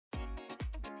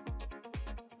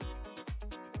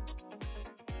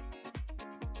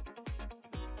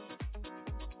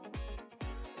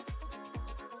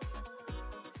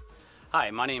Hi,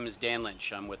 my name is Dan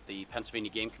Lynch. I'm with the Pennsylvania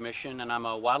Game Commission and I'm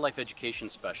a wildlife education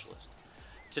specialist.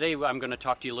 Today I'm going to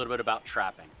talk to you a little bit about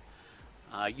trapping.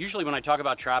 Usually when I talk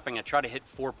about trapping, I try to hit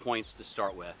 4 points to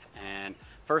start with. And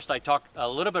first I talk a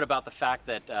little bit about the fact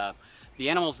that the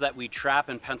animals that we trap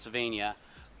in Pennsylvania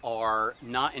are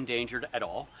not endangered at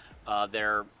all.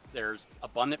 There's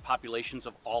abundant populations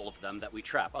of all of them that we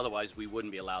trap, otherwise we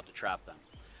wouldn't be allowed to trap them.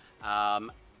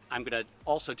 I'm going to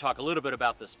also talk a little bit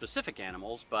about the specific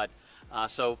animals, but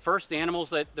so first, the animals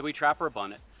that we trap are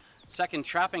abundant. Second,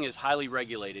 trapping is highly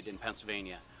regulated in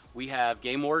Pennsylvania. We have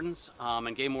game wardens,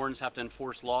 and game wardens have to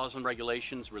enforce laws and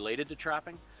regulations related to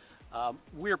trapping.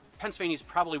 Pennsylvania is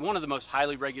probably one of the most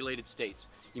highly regulated states.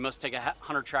 You must take a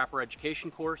hunter-trapper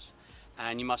education course,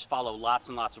 and you must follow lots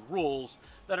and lots of rules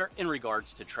that are in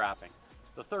regards to trapping.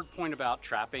 The third point about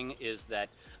trapping is that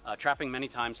trapping many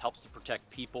times helps to protect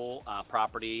people,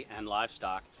 property, and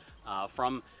livestock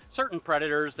from certain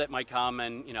predators that might come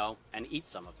and eat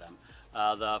some of them.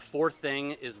 The fourth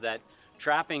thing is that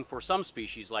trapping for some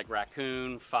species like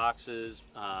raccoon, foxes,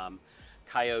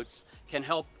 coyotes can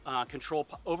help control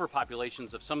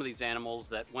overpopulations of some of these animals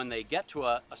that when they get to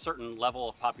a certain level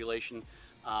of population,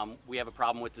 we have a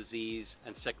problem with disease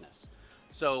and sickness.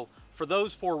 So for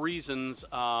those 4 reasons,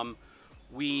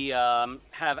 we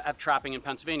have trapping in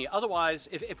Pennsylvania. Otherwise,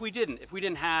 if we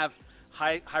didn't have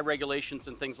high regulations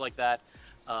and things like that,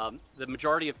 the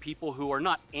majority of people who are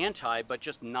not anti but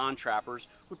just non-trappers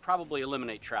would probably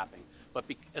eliminate trapping. But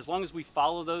as long as we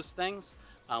follow those things,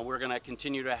 we're going to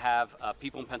continue to have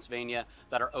people in Pennsylvania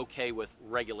that are okay with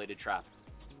regulated trapping.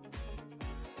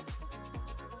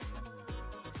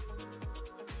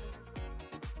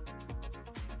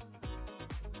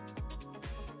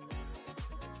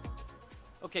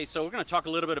 Okay, so we're going to talk a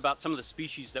little bit about some of the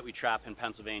species that we trap in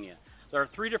Pennsylvania. There are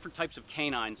 3 different types of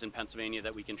canines in Pennsylvania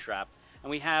that we can trap, and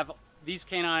we have these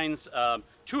canines,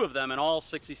 2 of them in all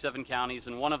 67 counties,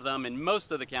 and 1 of them in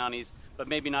most of the counties, but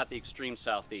maybe not the extreme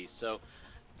southeast. So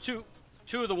two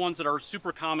of the ones that are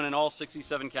super common in all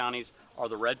 67 counties are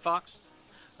the red fox.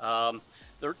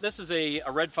 This is a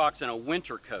red fox in a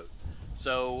winter coat.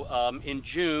 So in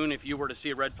June, if you were to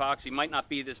see a red fox, he might not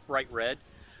be this bright red.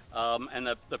 And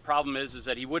the problem is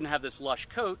that he wouldn't have this lush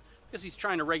coat because he's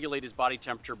trying to regulate his body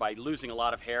temperature by losing a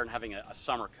lot of hair and having a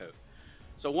summer coat.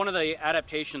 So one of the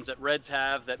adaptations that reds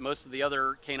have that most of the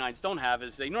other canines don't have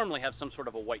is they normally have some sort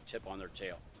of a white tip on their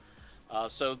tail.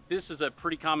 So this is a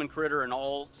pretty common critter in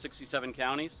all 67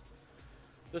 counties.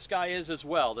 This guy is as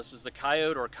well. This is the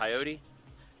coyote or coyote.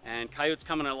 And coyotes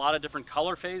come in a lot of different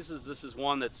color phases. This is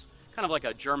one that's kind of like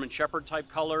a German Shepherd type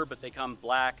color, but they come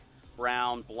black,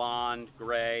 brown, blonde,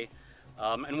 gray.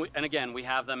 And again, we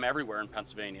have them everywhere in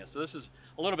Pennsylvania. So this is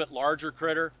a little bit larger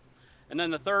critter. And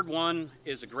then the third one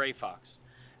is a gray fox.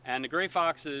 And the gray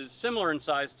fox is similar in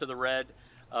size to the red,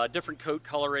 different coat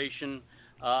coloration,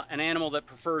 an animal that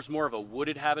prefers more of a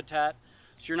wooded habitat.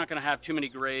 So you're not going to have too many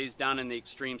grays down in the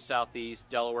extreme southeast,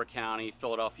 Delaware County,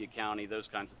 Philadelphia County, those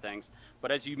kinds of things.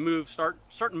 But as you start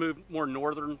to move more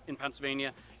northern in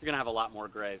Pennsylvania, you're going to have a lot more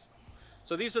grays.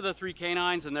 So these are the 3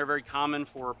 canines, and they're very common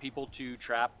for people to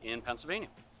trap in Pennsylvania.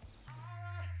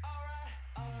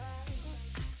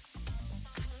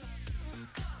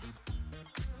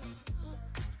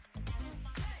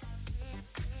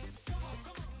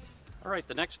 All right,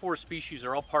 the next 4 species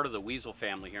are all part of the weasel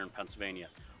family here in Pennsylvania.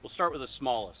 We'll start with the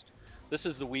smallest. This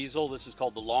is the weasel. This is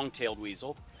called the long-tailed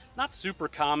weasel. Not super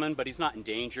common, but he's not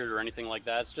endangered or anything like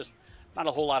that. It's just not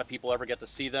a whole lot of people ever get to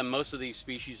see them. Most of these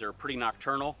species are pretty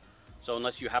nocturnal. So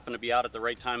unless you happen to be out at the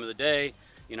right time of the day,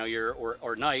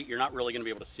 or night, you're not really going to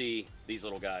be able to see these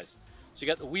little guys. So you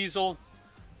got the weasel.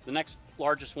 The next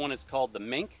largest one is called the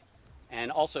mink,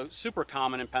 and also super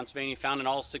common in Pennsylvania, found in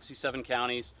all 67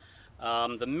 counties.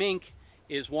 The mink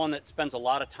is one that spends a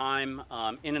lot of time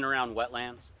in and around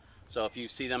wetlands. So if you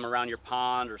see them around your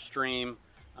pond or stream,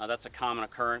 that's a common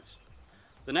occurrence.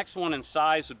 The next one in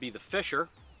size would be the fisher.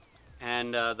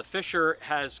 And the fisher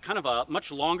has kind of a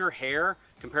much longer hair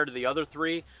compared to the other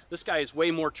 3. This guy is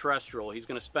way more terrestrial. He's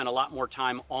going to spend a lot more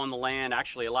time on the land,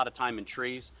 actually a lot of time in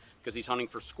trees because he's hunting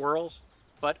for squirrels,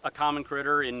 but a common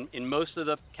critter in most of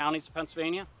the counties of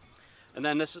Pennsylvania. And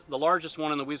then the largest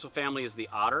one in the weasel family is the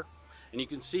otter. And you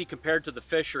can see compared to the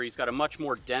fisher, he's got a much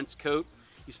more dense coat.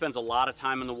 He spends a lot of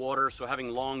time in the water, so having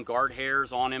long guard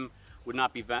hairs on him would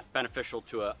not be beneficial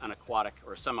to an aquatic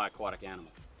or a semi-aquatic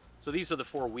animal. So these are the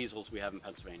 4 weasels we have in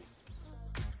Pennsylvania.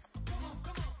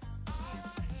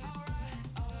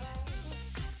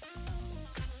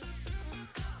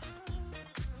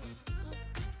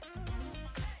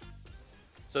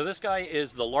 So this guy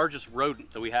is the largest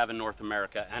rodent that we have in North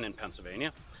America and in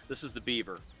Pennsylvania. This is the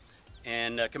beaver.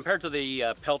 And compared to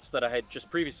the pelts that I had just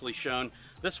previously shown,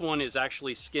 this one is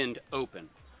actually skinned open.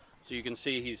 So you can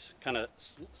see he's kind of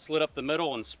slit up the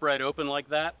middle and spread open like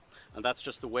that. And that's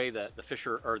just the way that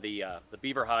the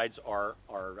beaver hides are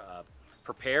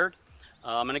prepared.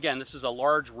 And again, this is a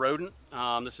large rodent.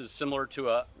 This is similar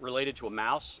to related to a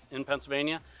mouse in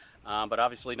Pennsylvania, but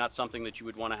obviously not something that you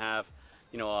would want to have,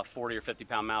 you know, a 40 or 50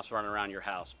 pound mouse running around your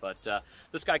house. But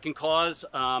this guy can cause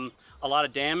a lot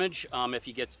of damage if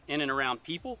he gets in and around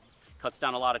people, cuts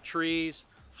down a lot of trees,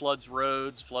 floods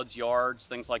roads, floods yards,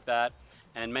 things like that.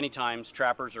 And many times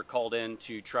trappers are called in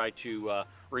to try to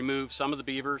remove some of the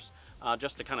beavers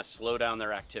just to kind of slow down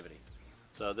their activity.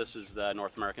 So this is the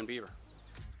North American beaver.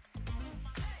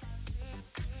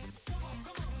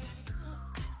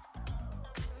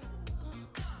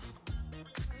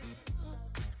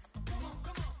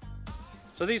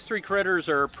 So these three critters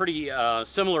are pretty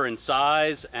similar in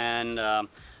size, and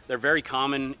they're very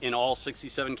common in all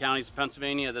 67 counties of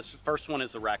Pennsylvania. This first one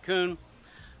is the raccoon.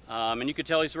 And you could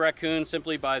tell he's a raccoon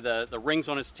simply by the rings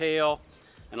on his tail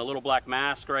and a little black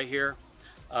mask right here.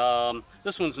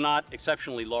 This one's not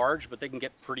exceptionally large, but they can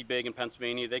get pretty big in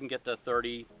Pennsylvania. They can get to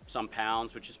 30 some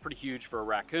pounds, which is pretty huge for a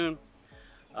raccoon.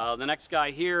 The next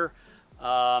guy here,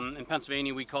 in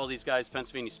Pennsylvania, we call these guys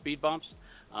Pennsylvania speed bumps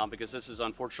because this is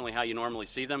unfortunately how you normally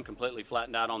see them, completely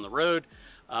flattened out on the road.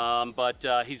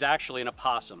 But he's actually an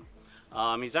opossum.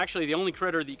 He's actually the only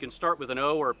critter that you can start with an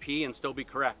O or a P and still be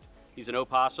correct. He's an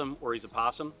opossum or he's a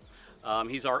possum.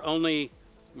 He's our only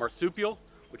marsupial,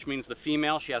 which means the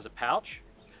female, she has a pouch.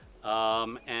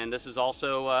 And this is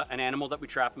also an animal that we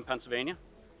trap in Pennsylvania.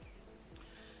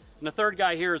 And the third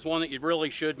guy here is one that you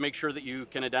really should make sure that you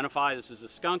can identify. This is a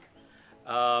skunk.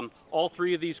 All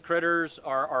three of these critters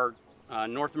are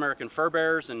North American fur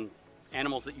bearers and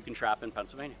animals that you can trap in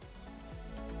Pennsylvania.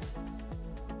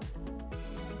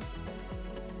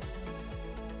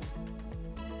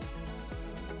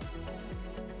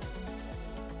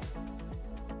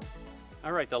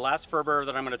 All right, the last fur bearer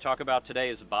that I'm going to talk about today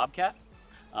is a bobcat.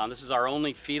 This is our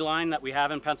only feline that we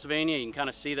have in Pennsylvania. You can kind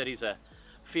of see that he's a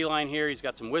feline here. He's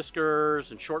got some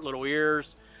whiskers and short little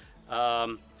ears.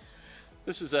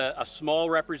 This is a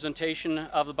small representation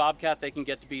of the bobcat. They can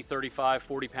get to be 35,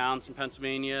 40 pounds in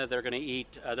Pennsylvania. They're going to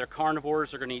eat, they're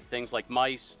carnivores. They're going to eat things like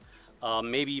mice,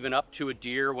 maybe even up to a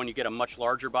deer when you get a much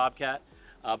larger bobcat.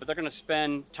 But they're going to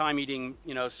spend time eating,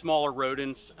 you know, smaller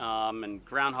rodents and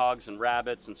groundhogs and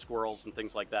rabbits and squirrels and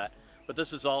things like that. But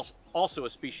this is also a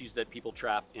species that people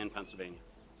trap in Pennsylvania.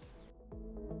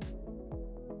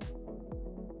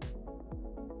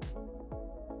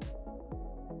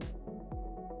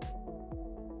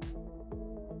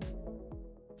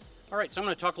 All right, so I'm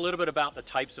going to talk a little bit about the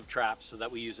types of traps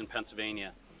that we use in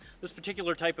Pennsylvania. This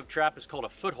particular type of trap is called a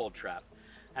foothold trap.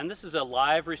 And this is a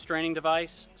live restraining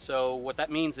device. So what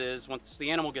that means is once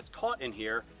the animal gets caught in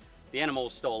here, the animal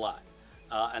is still alive.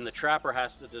 And the trapper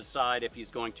has to decide if he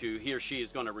or she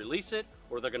is going to release it,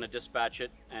 or they're going to dispatch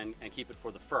it and keep it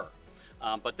for the fur.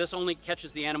 But this only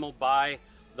catches the animal by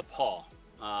the paw.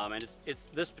 And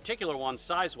this particular one,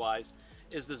 size-wise,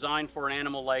 is designed for an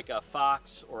animal like a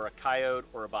fox or a coyote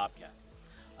or a bobcat.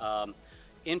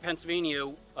 In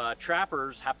Pennsylvania,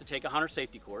 trappers have to take a hunter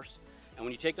safety course. And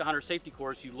when you take the hunter safety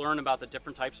course, you learn about the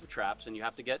different types of traps, and you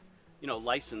have to get, you know,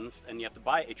 licensed, and you have to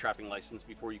buy a trapping license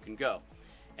before you can go.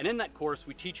 And in that course,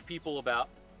 we teach people about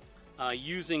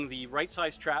using the right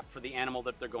size trap for the animal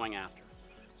that they're going after.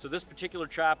 So this particular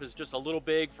trap is just a little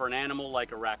big for an animal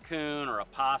like a raccoon or a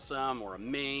possum or a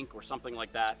mink or something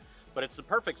like that, but it's the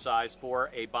perfect size for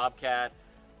a bobcat,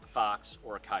 a fox,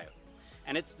 or a coyote.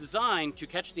 And it's designed to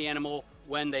catch the animal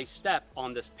when they step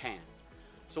on this pan.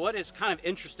 So what is kind of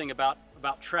interesting about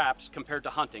traps compared to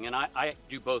hunting, and I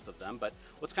do both of them, but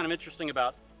what's kind of interesting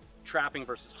about trapping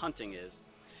versus hunting is,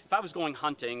 if I was going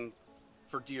hunting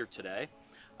for deer today,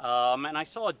 and I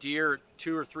saw a deer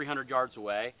 200 or 300 yards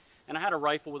away, and I had a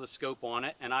rifle with a scope on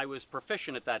it, and I was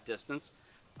proficient at that distance,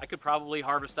 I could probably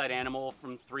harvest that animal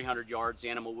from 300 yards. The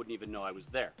animal wouldn't even know I was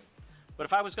there. But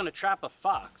if I was going to trap a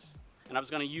fox, and I was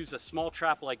going to use a small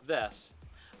trap like this,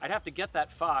 I'd have to get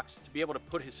that fox to be able to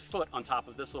put his foot on top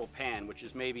of this little pan, which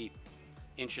is maybe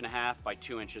 1.5 inches by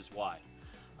 2 inches wide.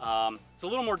 It's a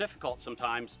little more difficult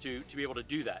sometimes to be able to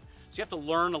do that. So you have to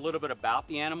learn a little bit about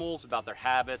the animals, about their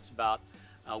habits, about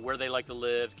where they like to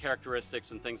live,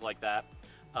 characteristics and things like that.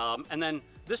 And then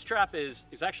this trap is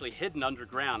actually hidden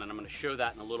underground, and I'm going to show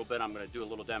that in a little bit. I'm going to do a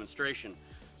little demonstration.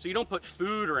 So you don't put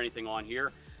food or anything on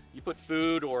here. You put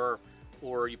food or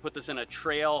you put this in a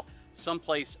trail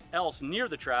someplace else near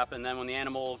the trap, and then when the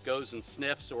animal goes and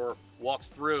sniffs or walks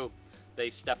through, they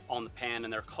step on the pan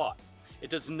and they're caught. It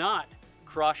does not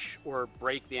crush or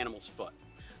break the animal's foot.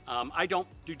 I don't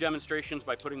do demonstrations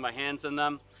by putting my hands in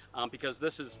them because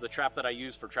this is the trap that I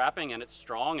use for trapping, and it's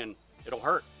strong and it'll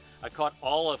hurt. I caught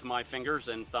all of my fingers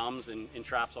and thumbs in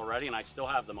traps already, and I still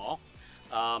have them all.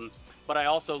 But I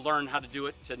also learned how to do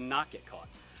it to not get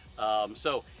caught.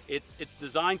 So it's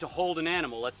designed to hold an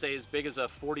animal, let's say as big as a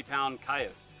 40-pound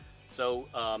coyote. So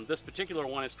this particular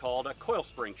one is called a coil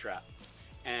spring trap.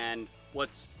 And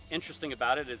what's interesting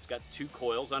about it, it's got 2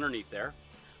 coils underneath there.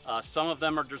 Some of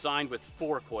them are designed with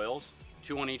 4 coils,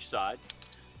 2 on each side.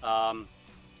 So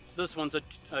this one's a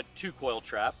 2-coil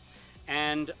trap.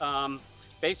 And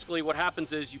basically what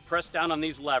happens is you press down on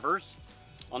these levers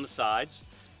on the sides,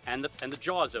 and the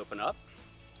jaws open up.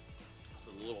 It's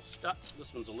a little stuck.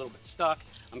 This one's a little bit stuck.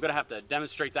 I'm gonna have to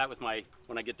demonstrate that with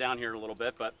when I get down here in a little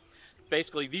bit, but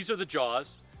basically these are the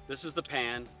jaws. This is the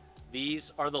pan.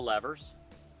 These are the levers.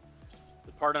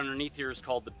 The part underneath here is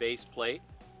called the base plate.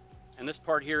 And this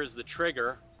part here is the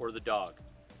trigger or the dog.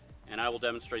 And I will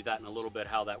demonstrate that in a little bit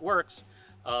how that works.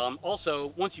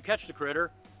 Also, once you catch the critter,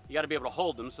 you gotta be able to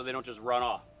hold them so they don't just run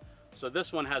off. So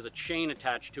this one has a chain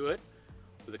attached to it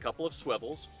with a couple of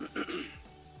swivels.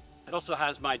 It also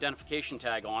has my identification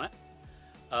tag on it.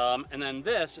 And then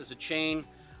this is a chain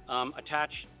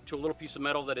attached to a little piece of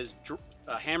metal that is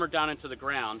hammered down into the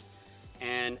ground.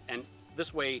 And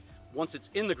this way, once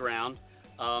it's in the ground,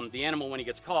 the animal, when he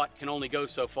gets caught, can only go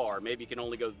so far. Maybe he can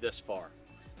only go this far.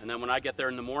 And then when I get there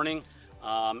in the morning,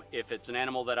 if it's an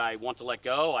animal that I want to let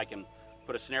go, I can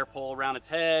put a snare pole around its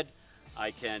head.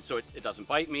 So it doesn't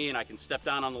bite me, and I can step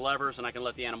down on the levers and I can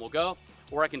let the animal go,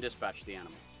 or I can dispatch the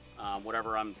animal,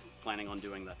 whatever I'm planning on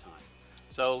doing that time.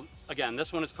 So again,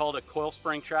 this one is called a coil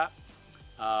spring trap,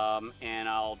 and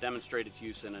I'll demonstrate its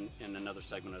use in another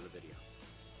segment of the video.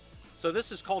 So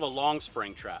this is called a long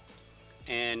spring trap.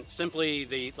 And simply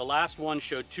the last one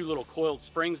showed 2 little coiled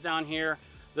springs down here.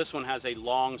 This one has a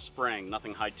long spring,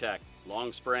 nothing high tech,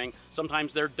 long spring.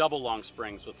 Sometimes they're double long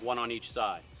springs with 1 on each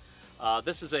side.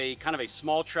 This is a kind of a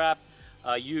small trap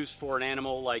used for an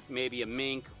animal like maybe a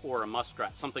mink or a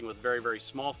muskrat, something with very, very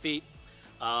small feet.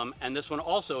 And this one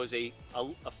also is a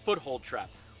foothold trap.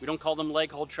 We don't call them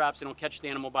leg hold traps. They don't catch the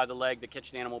animal by the leg, they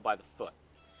catch the animal by the foot.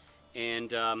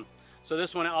 And so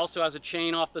this one also has a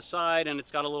chain off the side, and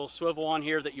it's got a little swivel on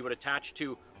here that you would attach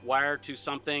to wire to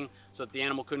something so that the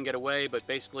animal couldn't get away, but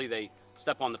basically they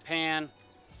step on the pan.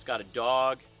 It's got a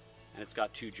dog, and it's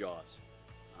got 2 jaws.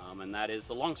 And that is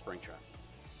the long spring trap.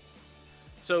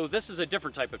 So this is a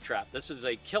different type of trap. This is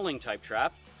a killing type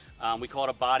trap. We call it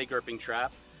a body gripping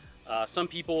trap. Some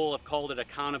people have called it a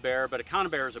conibear, but a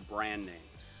conibear is a brand name.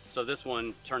 So this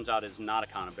one turns out is not a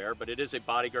conibear, but it is a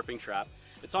body gripping trap.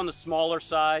 It's on the smaller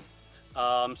side.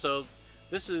 So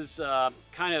this is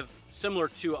kind of similar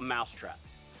to a mouse trap.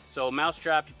 So a mouse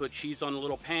trap, you put cheese on a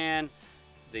little pan.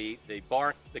 The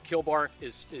kill bark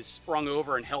is sprung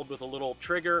over and held with a little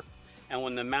trigger. And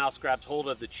when the mouse grabs hold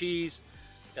of the cheese,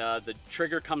 the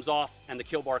trigger comes off and the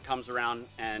kill bark comes around,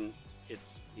 and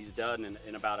he's done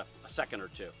in about a second or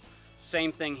 2.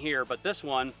 Same thing here, but this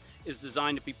one is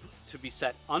designed to be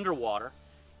set underwater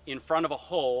in front of a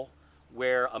hole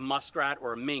where a muskrat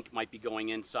or a mink might be going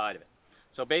inside of it.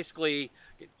 So basically,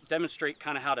 demonstrate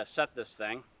kind of how to set this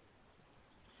thing.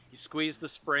 You squeeze the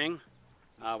spring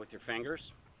with your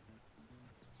fingers,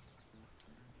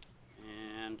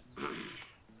 and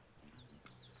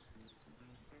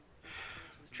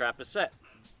trap is set.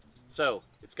 So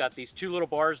it's got these 2 little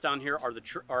bars down here are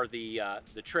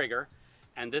the trigger,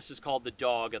 and this is called the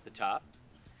dog at the top.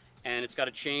 And it's got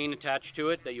a chain attached to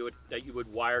it that you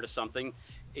would wire to something.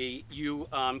 You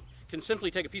can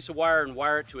simply take a piece of wire and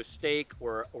wire it to a stake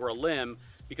or a limb,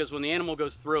 because when the animal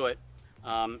goes through it,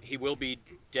 he will be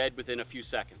dead within a few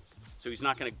seconds. So he's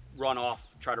not going to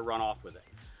try to run off with it.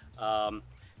 And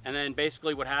then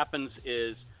basically what happens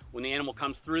is when the animal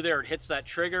comes through there, it hits that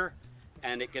trigger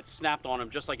and it gets snapped on him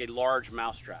just like a large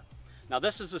mouse trap. Now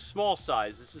this is a small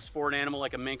size. This is for an animal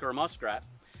like a mink or a muskrat,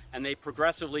 and they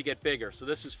progressively get bigger. So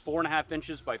this is 4.5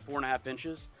 inches by 4.5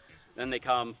 inches. Then they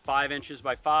come 5 inches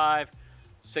by 5,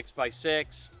 6 by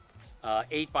 6,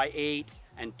 8 by 8,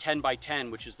 and 10 by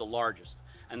 10, which is the largest.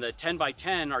 And the 10 by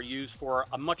 10 are used for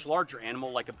a much larger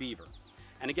animal like a beaver.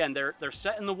 And again, they're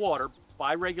set in the water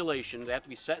by regulation. They have to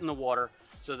be set in the water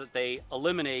so that they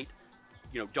eliminate,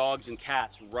 dogs and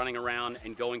cats running around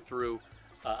and going through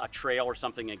a trail or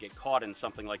something and get caught in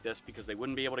something like this, because they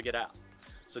wouldn't be able to get out.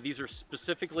 So these are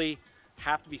specifically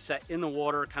have to be set in the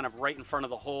water, kind of right in front of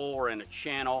the hole or in a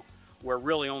channel where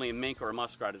really only a mink or a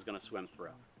muskrat is going to swim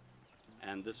through.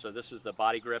 And this is the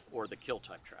body grip or the kill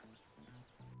type trap.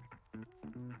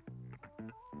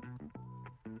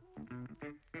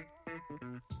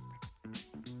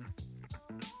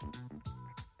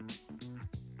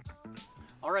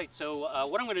 All right, so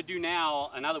what I'm going to do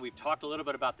now that we've talked a little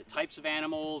bit about the types of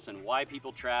animals and why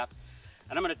people trap,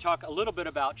 and I'm going to talk a little bit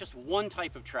about just one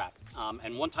type of trap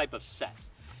and one type of set.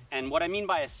 And what I mean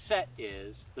by a set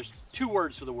is, there's two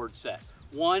words for the word set.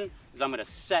 One is I'm going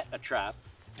to set a trap,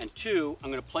 and two, I'm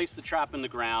going to place the trap in the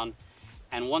ground,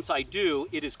 and once I do,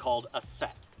 it is called a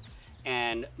set.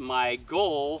 And my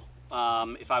goal,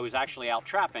 if I was actually out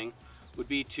trapping, would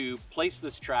be to place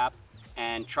this trap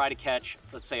and try to catch,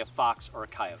 let's say, a fox or a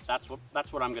coyote. That's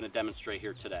what I'm going to demonstrate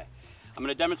here today. I'm going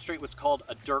to demonstrate what's called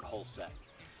a dirt hole set.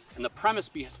 And the premise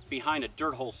behind a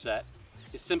dirt hole set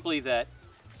is simply that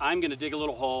I'm going to dig a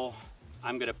little hole,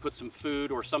 I'm going to put some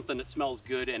food or something that smells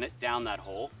good in it down that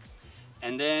hole,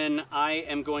 and then I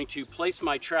am going to place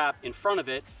my trap in front of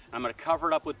it. I'm going to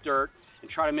cover it up with dirt and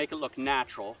try to make it look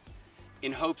natural,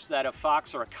 in hopes that a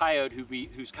fox or a coyote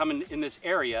who's coming in this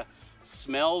area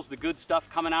smells the good stuff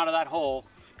coming out of that hole,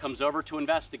 comes over to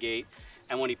investigate,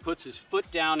 and when he puts his foot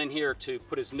down in here to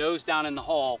put his nose down in the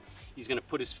hole, he's going to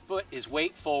put his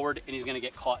weight forward, and he's going to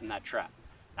get caught in that trap.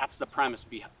 That's the premise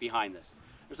behind this.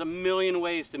 There's a million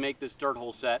ways to make this dirt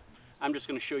hole set. I'm just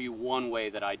going to show you one way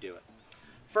that I do it.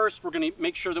 First, we're going to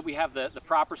make sure that we have the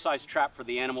proper size trap for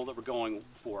the animal that we're going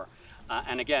for.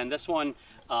 And again, this one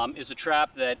is a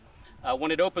trap that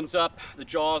when it opens up, the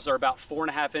jaws are about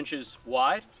 4.5 inches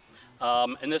wide.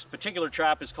 And this particular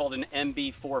trap is called an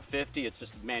MB 450. It's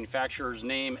just the manufacturer's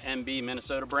name, MB,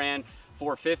 Minnesota brand,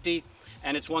 450.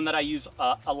 And it's one that I use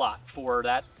a lot for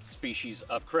that species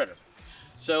of critter.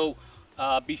 So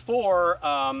before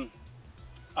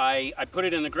I put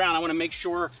it in the ground, I want to make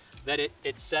sure that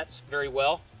it sets very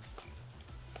well.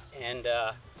 And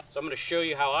so I'm going to show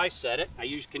you how I set it.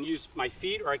 I can use my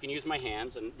feet or I can use my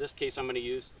hands. In this case, I'm going to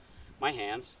use my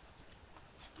hands.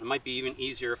 It might be even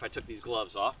easier if I took these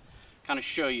gloves off. Kind of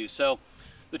show you. So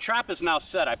the trap is now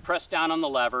set. I press down on the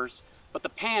levers, but the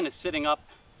pan is sitting up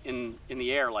in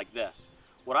the air like this.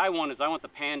 What I want is I want the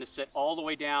pan to sit all the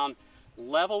way down,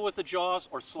 level with the jaws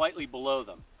or slightly below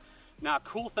them. Now, a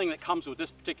cool thing that comes with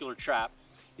this particular trap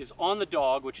is on the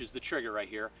dog, which is the trigger right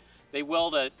here, they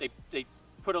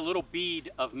put a little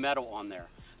bead of metal on there.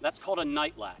 That's called a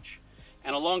night latch.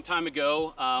 And a long time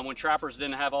ago, when trappers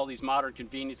didn't have all these modern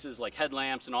conveniences like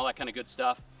headlamps and all that kind of good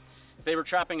stuff, if they were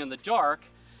trapping in the dark,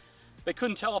 they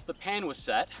couldn't tell if the pan was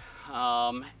set.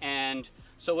 And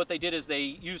so what they did is they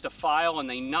used a file and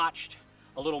they notched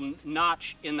a little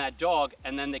notch in that dog,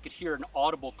 and then they could hear an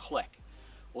audible click.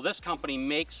 Well, this company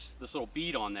makes this little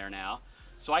bead on there now,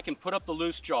 so I can put up the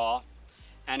loose jaw,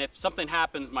 and if something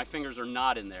happens, my fingers are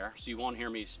not in there, so you won't hear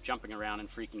me jumping around and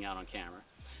freaking out on camera.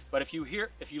 But if you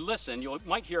listen, you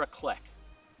might hear a click.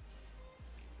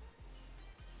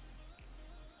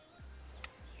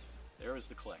 There is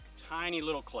the click, tiny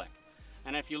little click.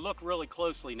 And if you look really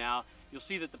closely now, you'll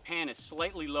see that the pan is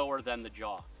slightly lower than the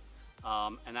jaw.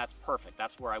 And that's perfect.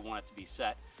 That's where I want it to be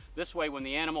set. This way, when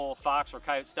the animal, fox or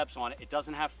coyote, steps on it, it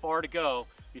doesn't have far to go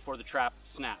before the trap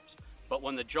snaps. But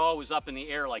when the jaw was up in the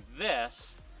air like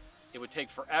this, it would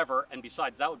take forever. And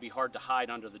besides, that would be hard to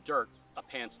hide under the dirt, a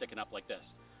pan sticking up like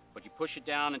this. But you push it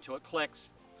down until it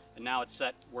clicks, and now it's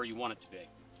set where you want it to be.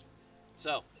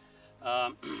 So,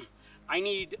 I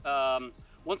need,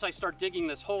 once I start digging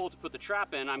this hole to put the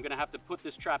trap in, I'm going to have to put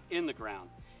this trap in the ground.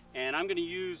 And I'm going to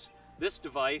use this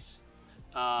device,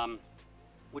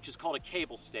 which is called a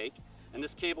cable stake. And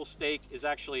this cable stake is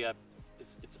actually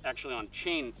it's actually on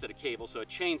chain instead of cable, so a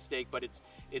chain stake, but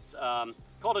it's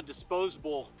called a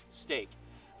disposable stake.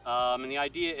 And the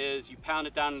idea is you pound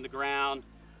it down in the ground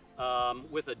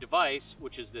with a device,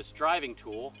 which is this driving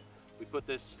tool. We put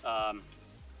this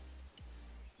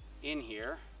in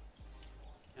here,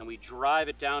 and we drive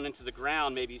it down into the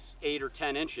ground, maybe 8 or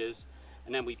 10 inches,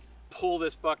 and then we pull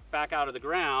this back out of the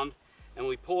ground, and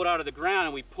we pull it out of the ground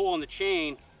and we pull on the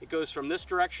chain, it goes from this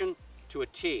direction to a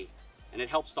T, and it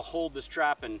helps to hold this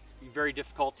trap, and be very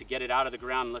difficult to get it out of the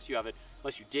ground unless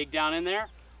you dig down in there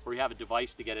or you have a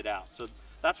device to get it out. So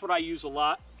that's what I use a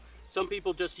lot. Some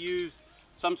people just use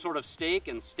some sort of stake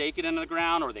and stake it into the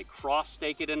ground, or they cross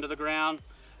stake it into the ground.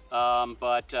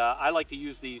 But I like to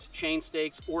use these chain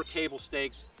stakes or cable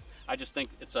stakes. I just think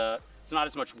it's not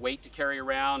as much weight to carry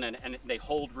around, and they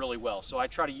hold really well. So I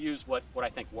try to use what I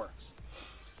think works.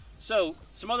 So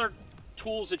some other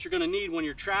tools that you're going to need when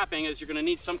you're trapping is you're going to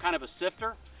need some kind of a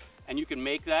sifter, and you can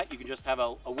make that. You can just have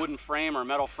a wooden frame or a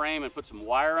metal frame and put some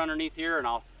wire underneath here, and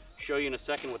I'll show you in a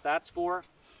second what that's for.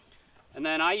 And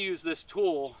then I use this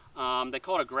tool, they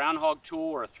call it a groundhog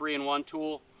tool or a 3-in-1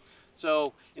 tool.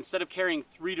 So instead of carrying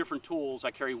 3 different tools,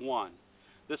 I carry one.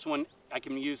 This one I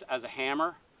can use as a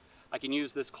hammer. I can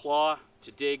use this claw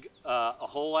to dig a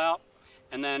hole out,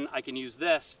 and then I can use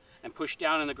this and push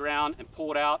down in the ground and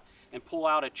pull it out and pull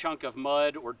out a chunk of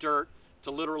mud or dirt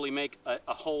to literally make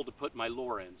a hole to put my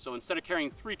lure in. So instead of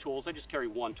carrying 3 tools, I just carry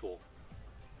 1 tool.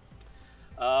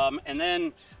 And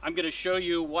then I'm going to show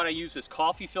you what I use this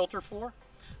coffee filter for.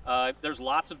 There's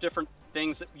lots of different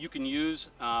things that you can use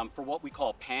for what we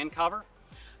call pan cover.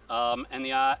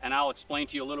 And I'll explain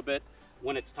to you a little bit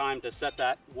when it's time to set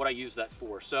that, what I use that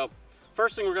for. So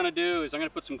first thing we're going to do is I'm going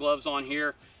to put some gloves on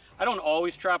here. I don't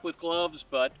always trap with gloves,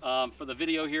 but for the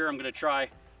video here, I'm going to try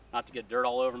not to get dirt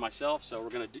all over myself. So we're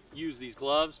going to use these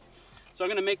gloves. So I'm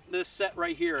going to make this set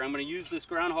right here. I'm going to use this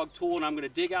groundhog tool and I'm going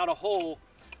to dig out a hole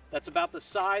that's about the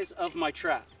size of my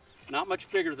trap. Not much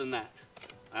bigger than that.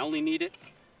 I only need it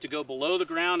to go below the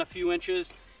ground a few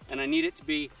inches, and I need it to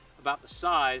be about the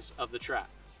size of the trap.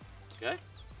 Okay?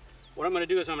 What I'm going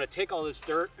to do is I'm going to take all this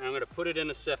dirt and I'm going to put it in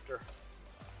a sifter.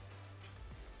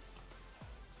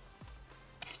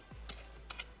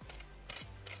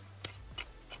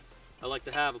 I like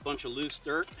to have a bunch of loose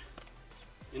dirt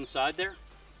inside there.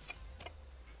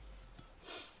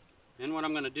 And what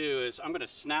I'm going to do is I'm going to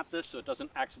snap this so it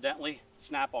doesn't accidentally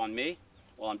snap on me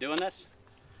while I'm doing this.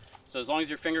 So as long as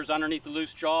your finger's underneath the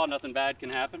loose jaw, nothing bad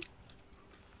can happen.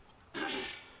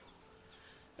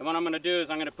 And what I'm going to do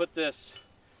is I'm going to put this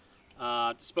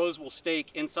disposable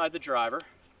stake inside the driver.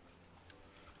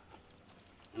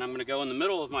 And I'm going to go in the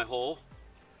middle of my hole,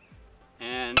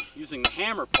 and using the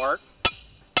hammer part,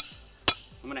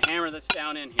 I'm going to hammer this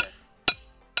down in here.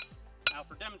 Now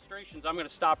for demonstrations, I'm going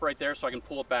to stop right there so I can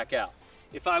pull it back out.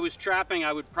 If I was trapping,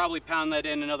 I would probably pound that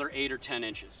in another 8 or 10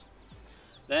 inches.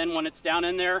 Then when it's down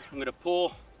in there, I'm going to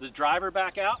pull the driver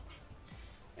back out,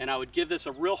 and I would give this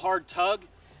a real hard tug,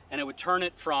 and it would turn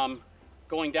it from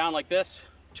going down like this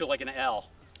to like an L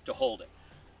to hold it.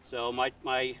 So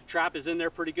my trap is in there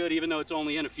pretty good, even though it's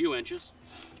only in a few inches.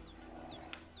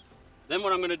 Then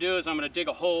what I'm going to do is I'm going to dig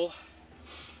a hole,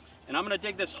 and I'm going to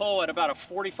dig this hole at about a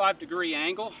 45-degree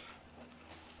angle,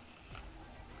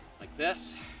 like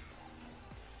this.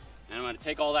 And I'm going to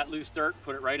take all that loose dirt,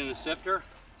 put it right in the sifter.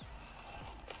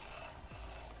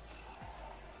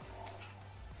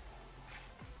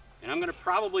 And I'm going to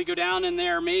probably go down in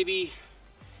there maybe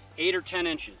 8 or 10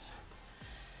 inches.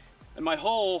 And my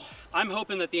hole, I'm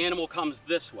hoping that the animal comes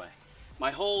this way. My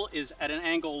hole is at an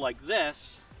angle like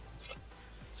this.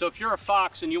 So if you're a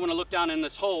fox and you want to look down in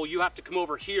this hole, you have to come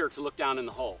over here to look down in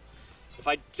the hole. If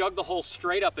I dug the hole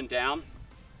straight up and down,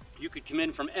 you could come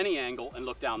in from any angle and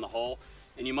look down the hole,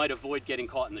 and you might avoid getting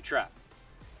caught in the trap.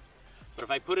 But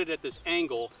if I put it at this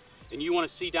angle and you want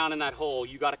to see down in that hole,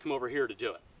 you got to come over here to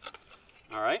do it.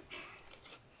 All right,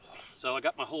 so I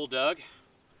got my hole dug,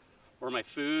 where my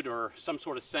food or some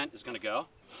sort of scent is going to go.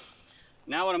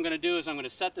 Now what I'm going to do is I'm going to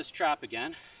set this trap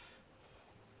again.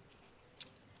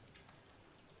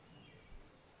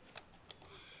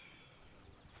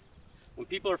 When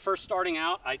people are first starting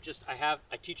out, I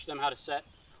teach them how to set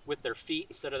with their feet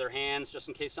instead of their hands, just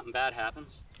in case something bad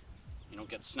happens. You don't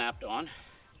get snapped on.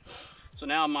 So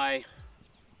now my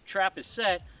trap is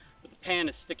set, but the pan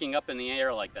is sticking up in the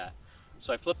air like that.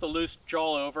 So I flip the loose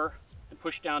jaw over and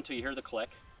push down till you hear the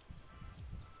click.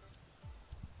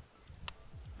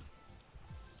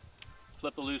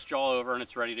 Flip the loose jaw over and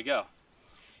it's ready to go.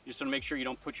 You just want to make sure you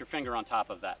don't put your finger on top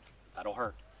of that. That'll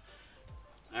hurt.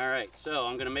 All right, so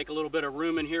I'm going to make a little bit of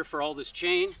room in here for all this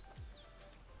chain.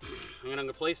 I'm going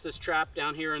to place this trap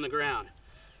down here in the ground.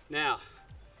 Now,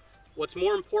 what's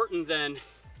more important than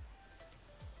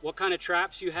what kind of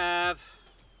traps you have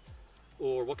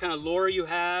or what kind of lure you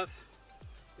have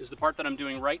is the part that I'm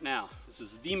doing right now. This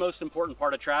is the most important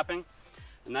part of trapping,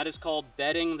 and that is called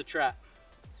bedding the trap.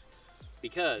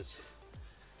 Because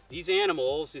these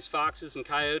animals, these foxes and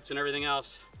coyotes and everything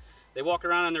else, they walk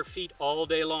around on their feet all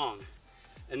day long,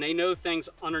 and they know things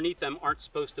underneath them aren't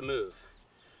supposed to move.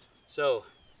 So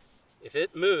if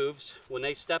it moves when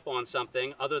they step on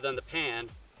something other than the pan,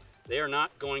 they are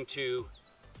not going to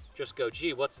just go,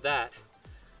 gee, what's that?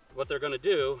 What they're going to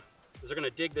do is they're going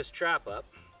to dig this trap up,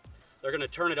 they're going to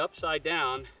turn it upside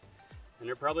down, and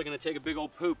they're probably going to take a big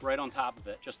old poop right on top of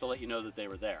it just to let you know that they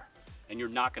were there. And you're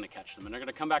not going to catch them. And they're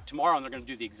going to come back tomorrow and they're going to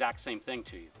do the exact same thing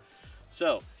to you.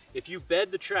 So if you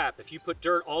bed the trap, if you put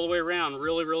dirt all the way around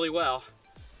really, really well,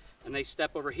 and they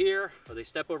step over here, or they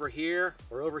step over here,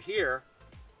 or over here,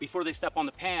 before they step on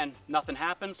the pan, nothing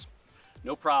happens,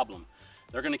 no problem.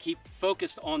 They're going to keep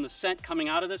focused on the scent coming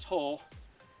out of this hole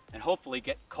and hopefully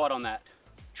get caught on that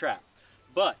trap.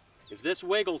 But if this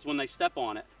wiggles when they step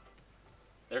on it,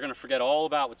 they're going to forget all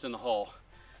about what's in the hole,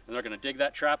 and they're going to dig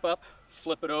that trap up,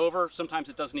 flip it over. Sometimes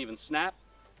it doesn't even snap,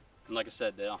 and like I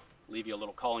said, they'll leave you a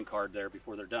little calling card there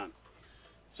before they're done.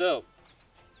 So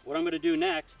What I'm going to do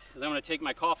next is I'm going to take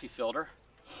my coffee filter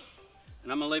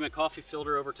and I'm going to lay my coffee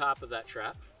filter over top of that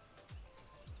trap,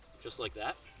 just like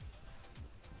that.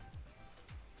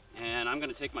 And I'm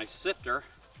going to take my sifter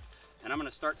and I'm going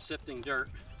to start sifting dirt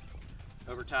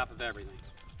over top of everything.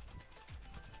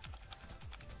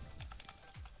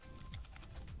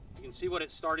 You can see what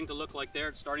it's starting to look like there.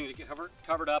 It's starting to get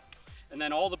covered up. And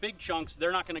then all the big chunks,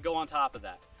 they're not going to go on top of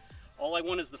that. All I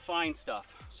want is the fine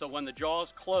stuff. So when the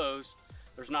jaws close,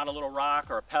 there's not a little rock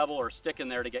or a pebble or a stick in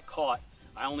there to get caught.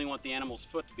 I only want the animal's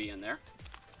foot to be in there.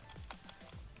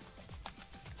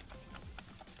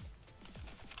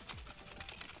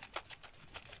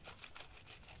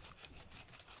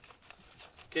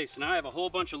 Okay, so now I have a whole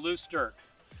bunch of loose dirt.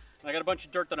 And I got a bunch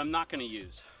of dirt that I'm not going to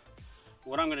use.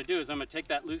 What I'm going to do is I'm going to take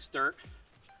that loose dirt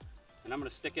and I'm going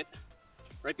to stick it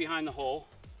right behind the hole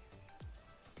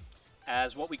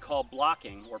as what we call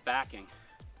blocking or backing.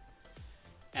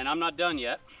 And I'm not done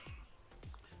yet.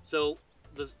 So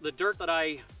the dirt that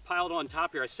I piled on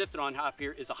top here, I sifted on top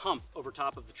here, is a hump over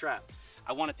top of the trap.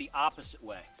 I want it the opposite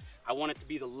way. I want it to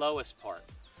be the lowest part.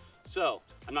 So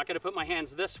I'm not going to put my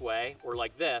hands this way or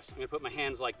like this. I'm going to put my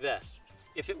hands like this.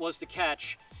 If it was to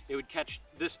catch, it would catch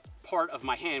this part of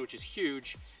my hand, which is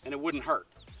huge, and it wouldn't hurt.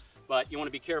 But you want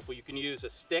to be careful. You can use a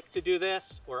stick to do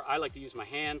this, or I like to use my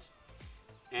hands.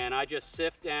 And I just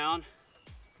sift down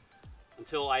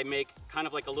until I make kind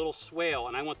of like a little swale,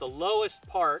 and I want the lowest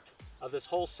part of this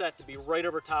whole set to be right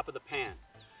over top of the pan.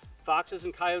 Foxes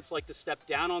and coyotes like to step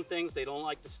down on things, they don't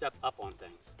like to step up on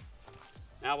things.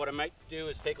 Now what I might do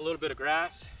is take a little bit of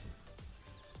grass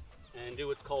and do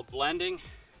what's called blending.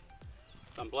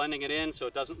 So I'm blending it in so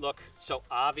it doesn't look so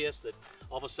obvious that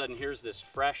all of a sudden here's this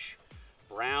fresh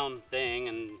brown thing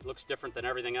and looks different than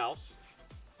everything else.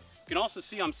 You can also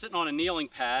see I'm sitting on a kneeling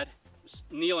pad,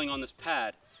 kneeling on this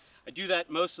pad. I do that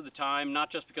most of the time,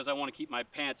 not just because I want to keep my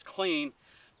pants clean,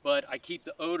 but I keep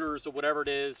the odors of whatever it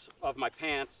is of my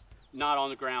pants not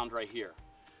on the ground right here.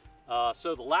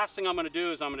 So the last thing I'm going to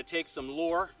do is I'm going to take some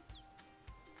lure,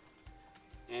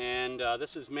 and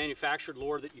this is manufactured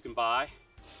lure that you can buy.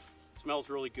 It smells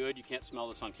really good. You can't smell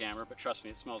this on camera, but trust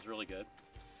me, it smells really good.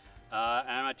 And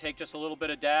I'm going to take just a little bit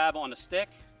of dab on a stick,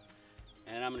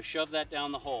 and I'm going to shove that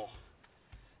down the hole.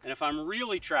 And if I'm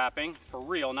really trapping, for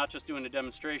real, not just doing a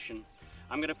demonstration,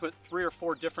 I'm going to put 3 or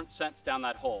 4 different scents down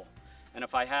that hole. And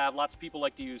if I have, lots of people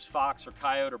like to use fox or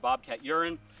coyote or bobcat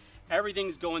urine,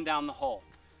 everything's going down the hole.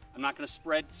 I'm not going to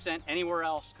spread scent anywhere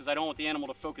else because I don't want the animal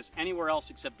to focus anywhere else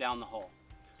except down the hole.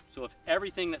 So if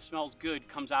everything that smells good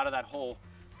comes out of that hole,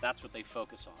 that's what they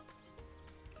focus on.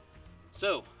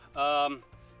 So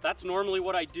that's normally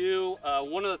what I do.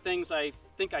 One of the things I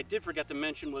think I did forget to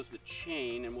mention was the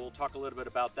chain, and we'll talk a little bit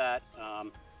about that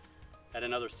at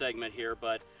another segment here.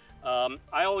 But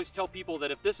I always tell people that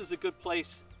if this is a good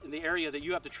place in the area that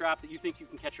you have to trap that you think you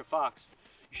can catch a fox,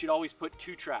 you should always put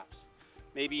 2 traps.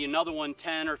 Maybe another one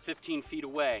 10 or 15 feet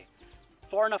away.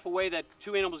 Far enough away that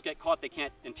 2 animals get caught, they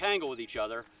can't entangle with each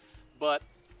other. But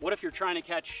what if you're trying to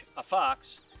catch a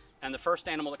fox and the first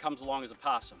animal that comes along is a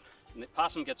possum? And the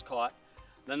possum gets caught,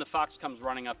 then the fox comes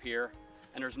running up here,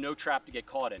 and there's no trap to get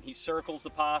caught in. He circles the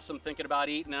possum, thinking about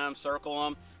eating them, circle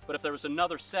them. But if there was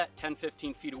another set 10,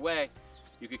 15 feet away,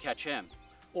 you could catch him.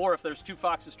 Or if there's 2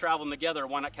 foxes traveling together,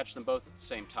 why not catch them both at the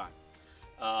same time?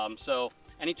 So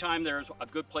anytime there's a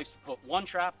good place to put 1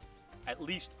 trap, at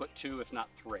least put 2, if not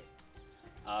 3.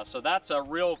 So that's a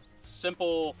real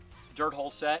simple dirt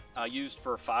hole set used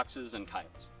for foxes and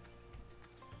coyotes.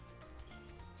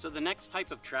 So the next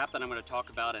type of trap that I'm going to talk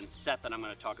about and set that I'm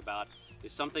going to talk about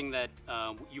is something that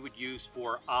you would use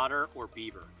for otter or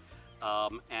beaver.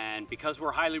 And because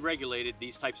we're highly regulated,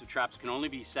 these types of traps can only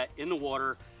be set in the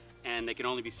water, and they can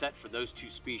only be set for those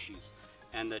 2 species.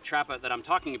 And the trap that I'm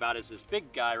talking about is this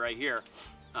big guy right here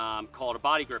called a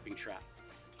body gripping trap.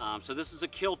 So this is a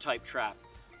kill type trap,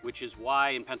 which is why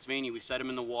in Pennsylvania we set them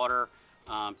in the water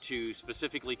to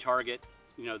specifically target,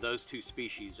 you know, those 2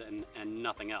 species and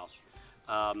nothing else.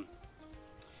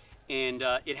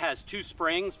 It has 2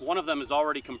 springs. One of them is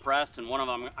already compressed, and one of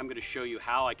them I'm going to show you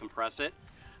how I compress it.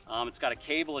 It's got a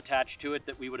cable attached to it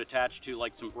that we would attach to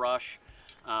like some brush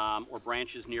or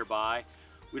branches nearby.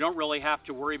 We don't really have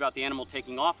to worry about the animal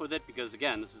taking off with it because,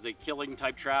 again, this is a killing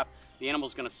type trap. The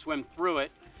animal's going to swim through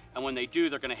it, and when they do,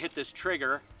 they're going to hit this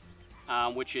trigger,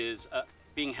 which is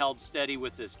being held steady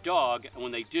with this dog, and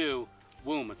when they do,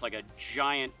 boom, it's like a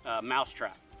giant mouse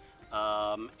trap.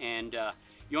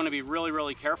 You want to be really,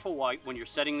 really careful when you're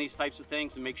setting these types of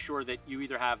things and make sure that you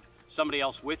either have somebody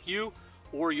else with you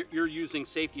or you're using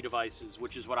safety devices,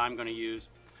 which is what I'm going to use.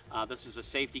 This is a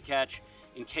safety catch.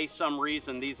 In case some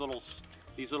reason these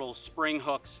little spring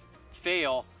hooks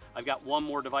fail, I've got one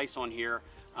more device on here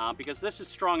because this is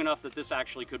strong enough that this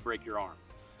actually could break your arm.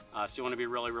 So you want to be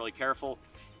really, really careful.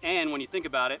 And when you think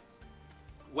about it,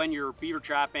 when you're beaver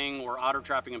trapping or otter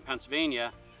trapping in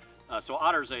Pennsylvania, so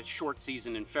otter's a short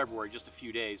season in February, just a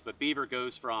few days, but beaver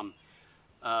goes from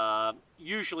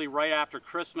usually right after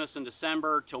Christmas in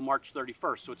December till March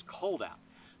 31st, so it's cold out.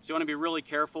 So you want to be really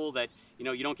careful that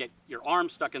you don't get your arm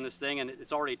stuck in this thing and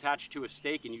it's already attached to a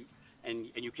stake and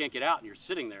you can't get out and you're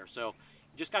sitting there. So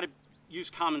you just got to use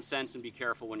common sense and be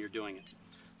careful when you're doing it.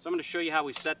 So I'm going to show you how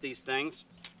we set these things.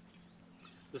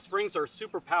 The springs are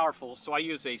super powerful, so I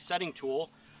use a setting tool.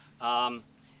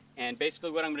 And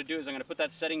basically what I'm going to do is I'm going to put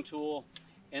that setting tool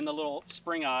in the little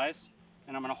spring eyes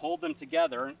and I'm going to hold them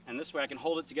together, and this way I can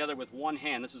hold it together with one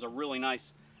hand. This is a really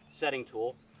nice setting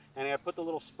tool. And I'm going to put the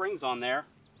little springs on there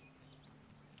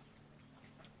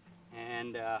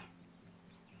and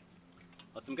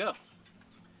let them go.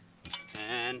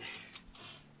 And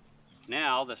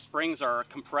now the springs are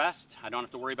compressed. I don't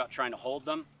have to worry about trying to hold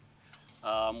them.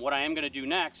 What I am going to do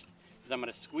next is I'm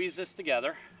going to squeeze this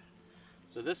together.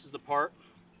 So this is the part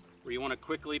where you want to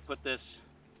quickly put this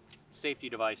safety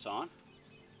device on,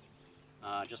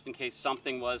 just in case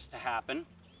something was to happen.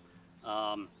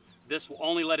 This will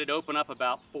only let it open up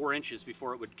about 4 inches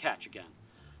before it would catch again.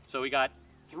 So we got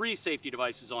 3 safety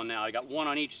devices on now. I got one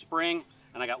on each spring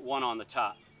and I got one on the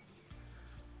top.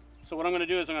 So what I'm going to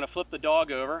do is I'm going to flip the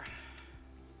dog over,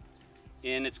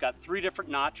 and it's got 2 different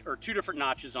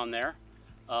notches on there.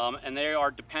 And they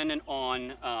are dependent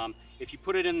on, if you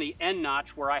put it in the end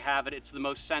notch where I have it, it's the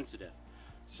most sensitive.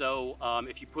 So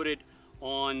if you put it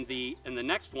on in the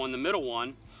next one, the middle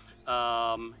one,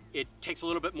 it takes a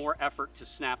little bit more effort to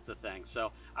snap the thing.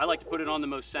 So I like to put it on the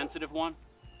most sensitive one.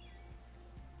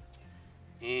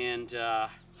 And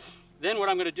then what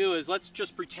I'm going to do is, let's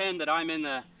just pretend that I'm in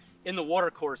the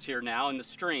water course here now, in the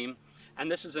stream,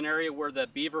 and this is an area where the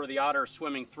beaver or the otter are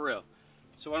swimming through.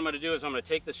 So what I'm going to do is I'm going to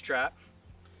take this trap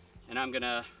and I'm going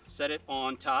to set it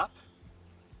on top,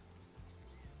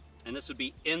 and this would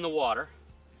be in the water.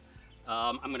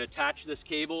 I'm going to attach this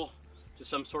cable to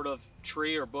some sort of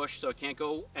tree or bush so it can't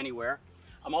go anywhere.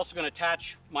 I'm also going to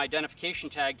attach my identification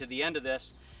tag to the end of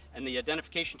this, and the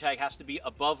identification tag has to be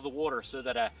above the water so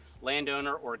that a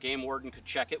landowner or a game warden could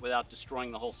check it without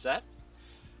destroying the whole set.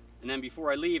 And then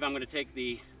before I leave, I'm going to take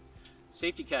the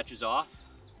safety catches off,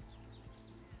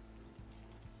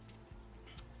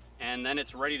 and then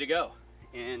it's ready to go.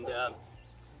 And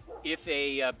if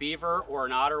a beaver or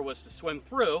an otter was to swim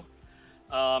through,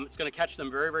 it's going to catch them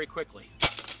very, very quickly.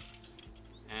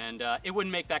 And it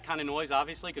wouldn't make that kind of noise,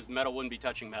 obviously, because metal wouldn't be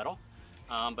touching metal.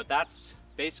 But that's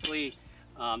basically,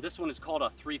 this one is called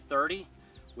a 330,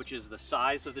 which is the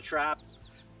size of the trap.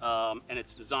 And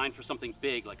it's designed for something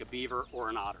big like a beaver or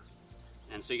an otter.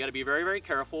 And so you got to be very, very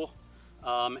careful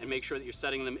and make sure that you're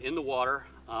setting them in the water,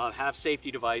 have safety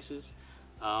devices,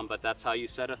 but that's how you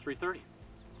set a 330.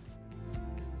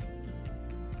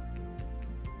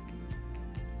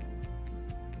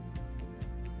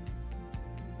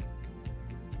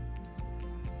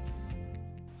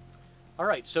 All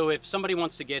right, so if somebody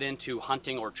wants to get into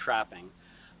hunting or trapping,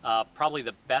 probably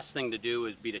the best thing to do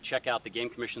would be to check out the Game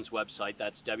Commission's website.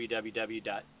 That's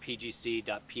www.pgc.pa.gov.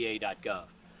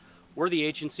 We're the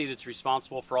agency that's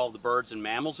responsible for all the birds and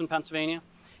mammals in Pennsylvania,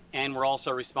 and we're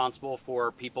also responsible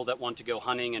for people that want to go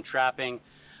hunting and trapping.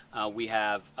 We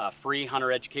have free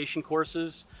hunter education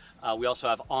courses. We also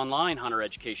have online hunter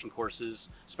education courses,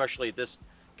 especially at this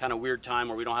kind of weird time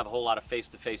where we don't have a whole lot of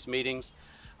face-to-face meetings.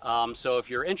 So if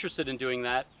you're interested in doing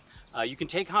that, you can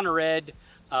take Hunter Ed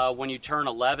when you turn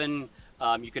 11.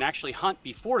 You can actually hunt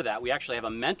before that. We actually have a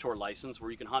mentor license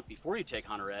where you can hunt before you take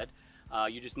Hunter Ed.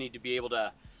 You just need to be able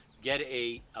to get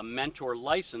a mentor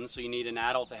license, so you need an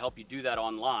adult to help you do that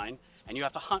online, and you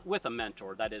have to hunt with a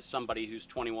mentor, that is somebody who's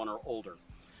 21 or older,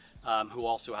 who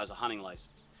also has a hunting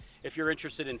license. If you're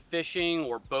interested in fishing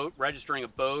or registering a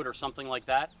boat or something like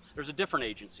that, there's a different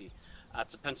agency.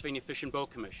 That's the Pennsylvania Fish and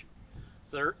Boat Commission.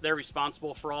 So they're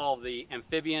responsible for all the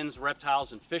amphibians,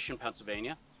 reptiles, and fish in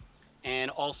Pennsylvania, and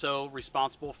also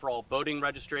responsible for all boating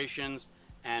registrations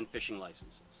and fishing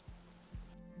licenses.